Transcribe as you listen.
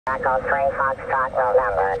Echo 3 Foxtrot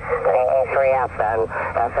November, VE3FN,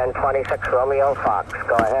 FN 26 Romeo Fox.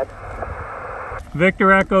 Go ahead.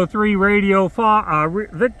 Victor Echo 3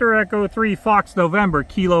 Victor Echo 3 Fox November,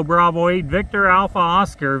 Kilo Bravo 8, Victor Alpha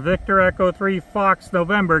Oscar, Victor Echo 3 Fox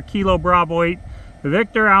November, Kilo Bravo 8,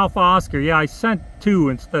 Victor Alpha Oscar. Yeah, I sent 2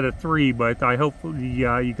 instead of 3, but I hopefully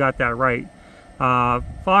you got that right.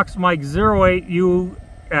 Fox Mike 08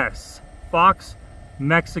 US, Fox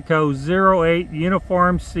Mexico 08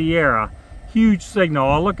 Uniform Sierra. Huge signal.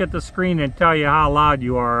 I'll look at the screen and tell you how loud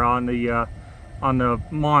you are on the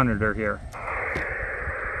monitor here.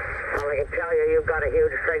 Well, I can tell you, you've got a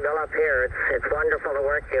huge signal up here. It's wonderful to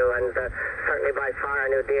work you, and certainly by far a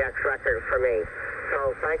new DX record for me.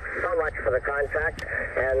 So thanks so much for the contact,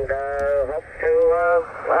 and hope to,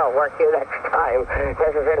 well, work you next time.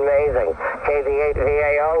 This is amazing.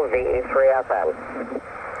 KB8VAO, VE3FN.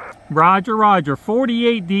 Roger, roger.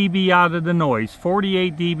 48 dB out of the noise.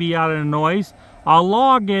 48 dB out of the noise. I'll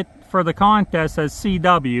log it for the contest as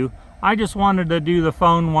CW. I just wanted to do the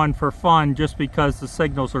phone one for fun just because the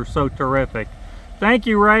signals are so terrific. Thank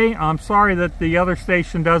you, Ray. I'm sorry that the other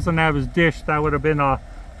station doesn't have his dish. That would have been a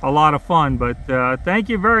lot of fun. But thank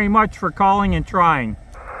you very much for calling and trying.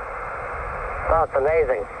 Well, it's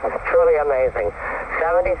amazing. It's truly amazing.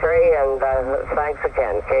 73, and thanks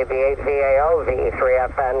again. KB8VAO,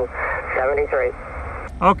 VE3FN, 73.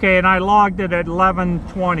 Okay, and I logged it at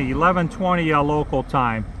 11:20 local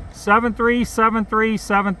time.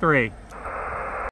 737373.